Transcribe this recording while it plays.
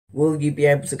Will you be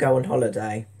able to go on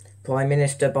holiday? Prime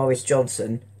Minister Boris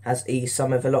Johnson has eased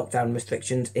some of the lockdown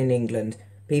restrictions in England.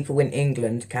 People in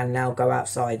England can now go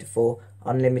outside for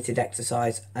unlimited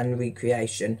exercise and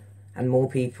recreation, and more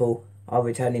people are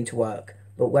returning to work.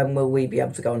 But when will we be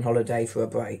able to go on holiday for a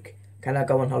break? Can I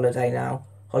go on holiday now?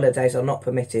 Holidays are not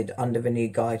permitted under the new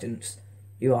guidance.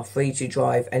 You are free to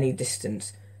drive any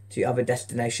distance to other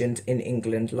destinations in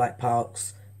England like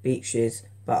parks, beaches,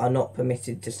 but are not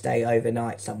permitted to stay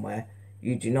overnight somewhere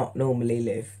you do not normally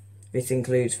live. This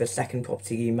includes the second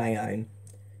property you may own.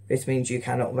 This means you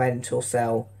cannot rent or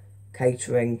sell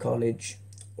catering, college,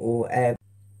 or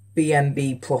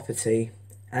Airbnb property,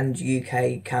 and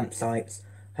UK campsites,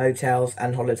 hotels,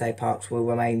 and holiday parks will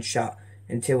remain shut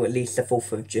until at least the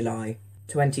 4th of July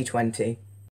 2020.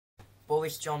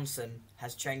 Boris Johnson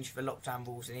has changed the lockdown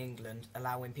rules in England,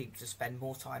 allowing people to spend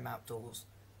more time outdoors.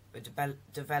 The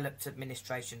developed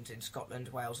administrations in Scotland,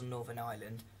 Wales and Northern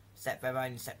Ireland set their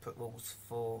own separate rules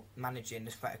for managing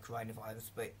the threat of coronavirus,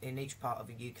 but in each part of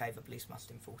the UK the police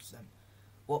must enforce them.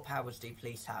 What powers do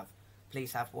police have?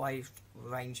 Police have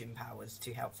wide-ranging powers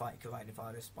to help fight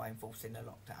coronavirus by enforcing the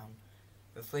lockdown.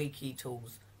 The three key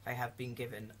tools they have been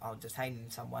given are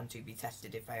detaining someone to be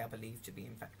tested if they are believed to be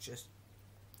infectious,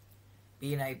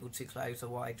 being able to close a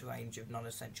wide range of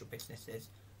non-essential businesses,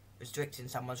 restricting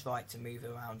someone's right to move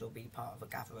around or be part of a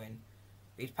gathering.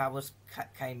 These powers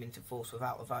came into force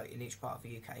without a vote in each part of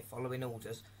the UK, following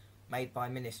orders made by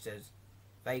ministers.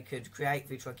 They could create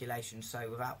these regulations so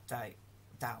without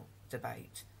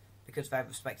debate, because their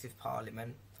respective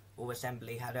parliament or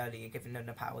assembly had earlier given them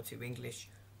the power to English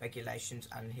regulations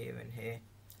and here.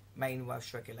 Main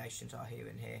Welsh regulations are here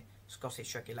and here,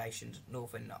 Scottish regulations,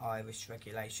 Northern Irish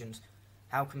regulations.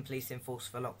 How can police enforce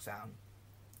the lockdown?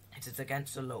 It is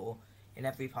against the law in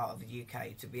every part of the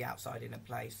UK to be outside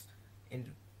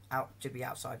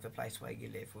outside the place where you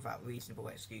live without reasonable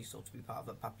excuse or to be part of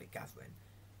a public gathering.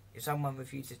 If someone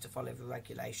refuses to follow the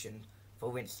regulation,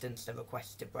 for instance the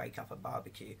request to break up a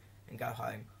barbecue and go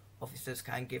home, officers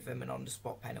can give them an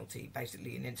on-the-spot penalty,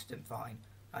 basically an instant fine,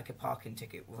 like a parking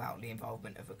ticket without the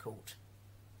involvement of a court.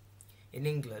 In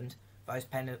England, those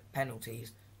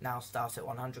penalties now start at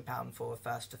 £100 for a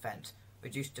first offence,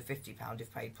 reduced to £50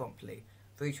 if paid promptly,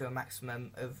 through to a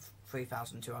maximum of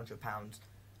 £3,200.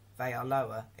 They are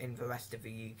lower in the rest of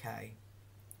the UK.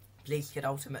 Police could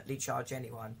ultimately charge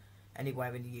anyone,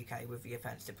 anywhere in the UK, with the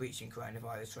offence of breaching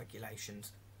coronavirus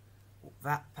regulations.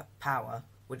 That power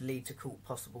would lead to court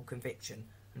possible conviction,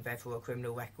 and therefore a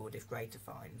criminal record if greater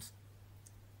fines.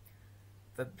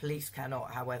 The police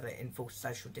cannot, however, enforce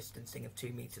social distancing of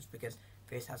 2 metres because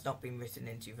this has not been written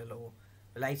into the law.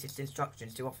 The latest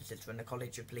instructions to officers from the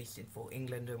College of Policing for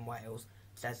England and Wales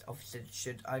says officers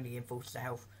should only enforce the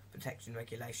health protection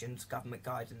regulations. Government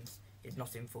guidance is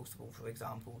not enforceable, for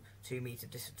example, 2 metre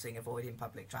distancing, avoiding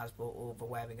public transport or the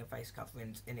wearing of face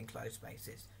coverings in enclosed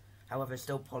spaces. However,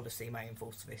 still policy may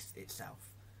enforce this itself.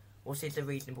 What is a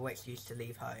reasonable excuse to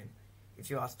leave home? If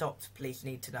you are stopped, police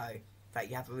need to know that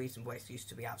you have a reasonable excuse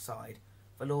to be outside.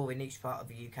 The law in each part of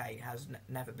the UK has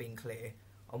never been clear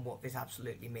on what this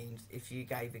absolutely means. If you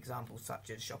gave examples such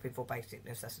as shopping for basic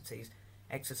necessities,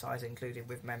 exercise included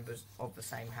with members of the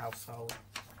same household,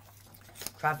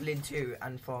 travelling to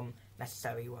and from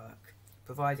necessary work,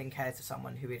 providing care to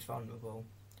someone who is vulnerable,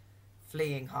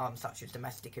 fleeing harm such as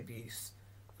domestic abuse.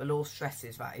 The law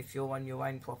stresses that if you're on your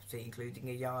own property, including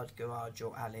a yard, garage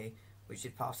or alley, which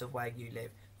is part of where you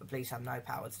live, the police have no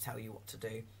power to tell you what to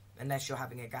do, unless you're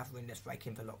having a gathering that's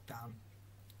breaking the lockdown.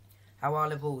 How are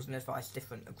the rules and advice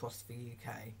different across the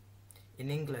UK? In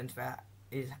England,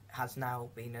 has now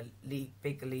been a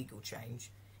big legal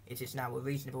change. It is now a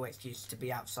reasonable excuse to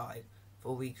be outside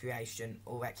for recreation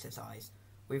or exercise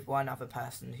with one other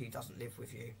person who doesn't live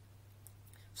with you.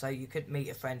 So you could meet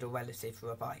a friend or relative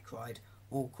for a bike ride,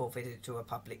 walk or visit to a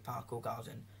public park or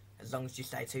garden, as long as you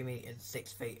stay 2 metres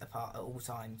 6 feet apart at all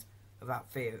times,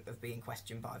 without fear of being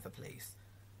questioned by the police.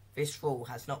 This rule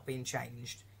has not been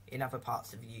changed in other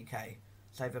parts of the UK,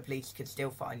 so the police could still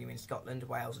fine you in Scotland,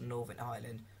 Wales and Northern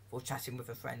Ireland for chatting with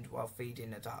a friend while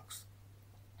feeding the ducks.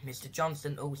 Mr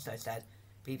Johnson also said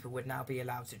people would now be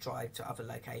allowed to drive to other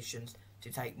locations to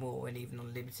take more and even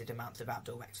unlimited amounts of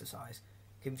outdoor exercise.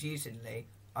 Confusingly,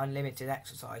 unlimited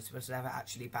exercise was never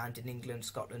actually banned in England,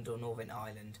 Scotland or Northern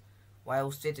Ireland.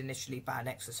 Wales did initially ban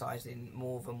exercising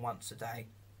more than once a day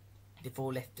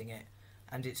before lifting it,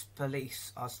 and its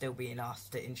police are still being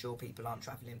asked to ensure people aren't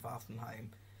travelling far from home.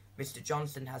 Mr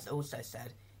Johnson has also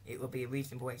said it will be a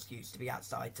reasonable excuse to be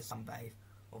outside to sunbathe,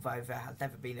 although there has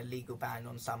never been a legal ban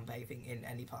on sunbathing in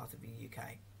any part of the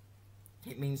UK.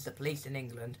 It means the police in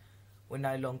England will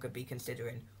no longer be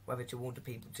considering whether to order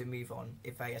people to move on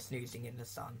if they are snoozing in the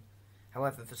sun.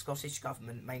 However, the Scottish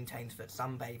Government maintains that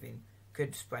sunbathing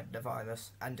could spread the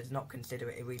virus and does not consider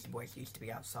it a reasonable excuse to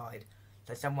be outside,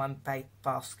 so someone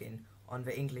basking on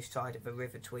the English side of the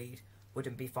River Tweed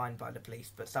wouldn't be fined by the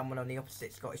police, but someone on the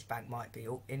opposite Scottish bank might be.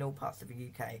 In all parts of the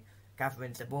UK,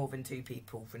 gatherings of more than 2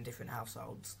 people from different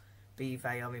households, be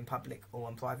they are in public or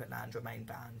on private land, remain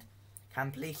banned.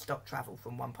 Can police stop travel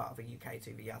from one part of the UK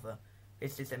to the other?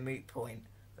 This is a moot point.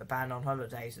 The ban on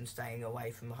holidays and staying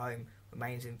away from home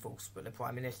remains in force, but the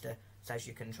Prime Minister says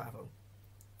you can travel.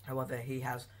 However, he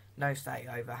has no say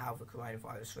over how the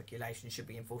coronavirus regulation should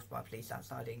be enforced by police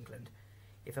outside England.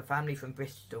 If a family from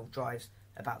Bristol drives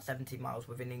about 70 miles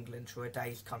within England for a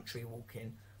day's country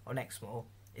walking on Exmoor,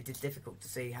 it is difficult to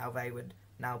see how they would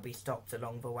now be stopped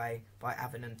along the way by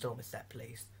Avon and Somerset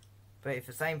police. But if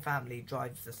the same family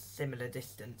drives a similar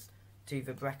distance to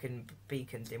the Brecon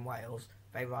Beacons in Wales,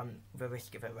 they run the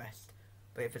risk of arrest.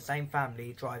 But if the same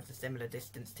family drives a similar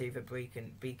distance to the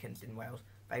Brecon Beacons in Wales,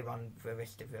 they run the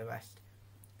risk of arrest.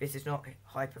 This is not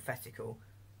hypothetical.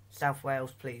 South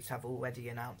Wales police have already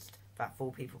announced that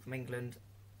 4 people from England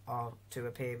are to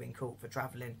appear in court for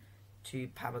travelling to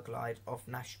paraglide off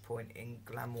Nash Point in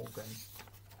Glamorgan.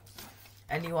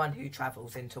 Anyone who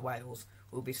travels into Wales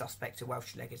will be suspect to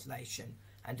Welsh legislation,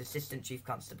 and Assistant Chief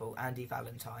Constable Andy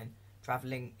Valentine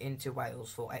travelling into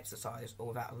Wales for exercise or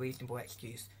without a reasonable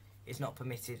excuse is not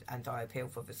permitted, and I appeal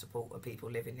for the support of people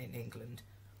living in England.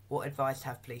 What advice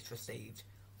have police received?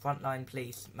 Frontline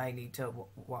police may need to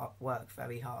work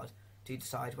very hard to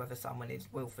decide whether someone is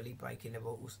willfully breaking the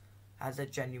rules, has a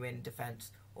genuine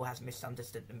defence, or has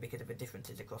misunderstood them because of the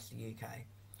differences across the UK.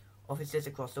 Officers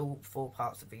across all 4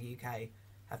 parts of the UK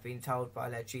have been told by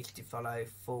their chiefs to follow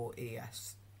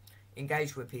 4ES.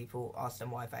 Engage with people, ask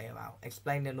them why they are out,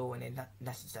 explain the law when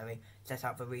necessary, set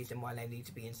out the reason why they need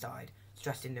to be inside,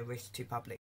 stressing the risk to public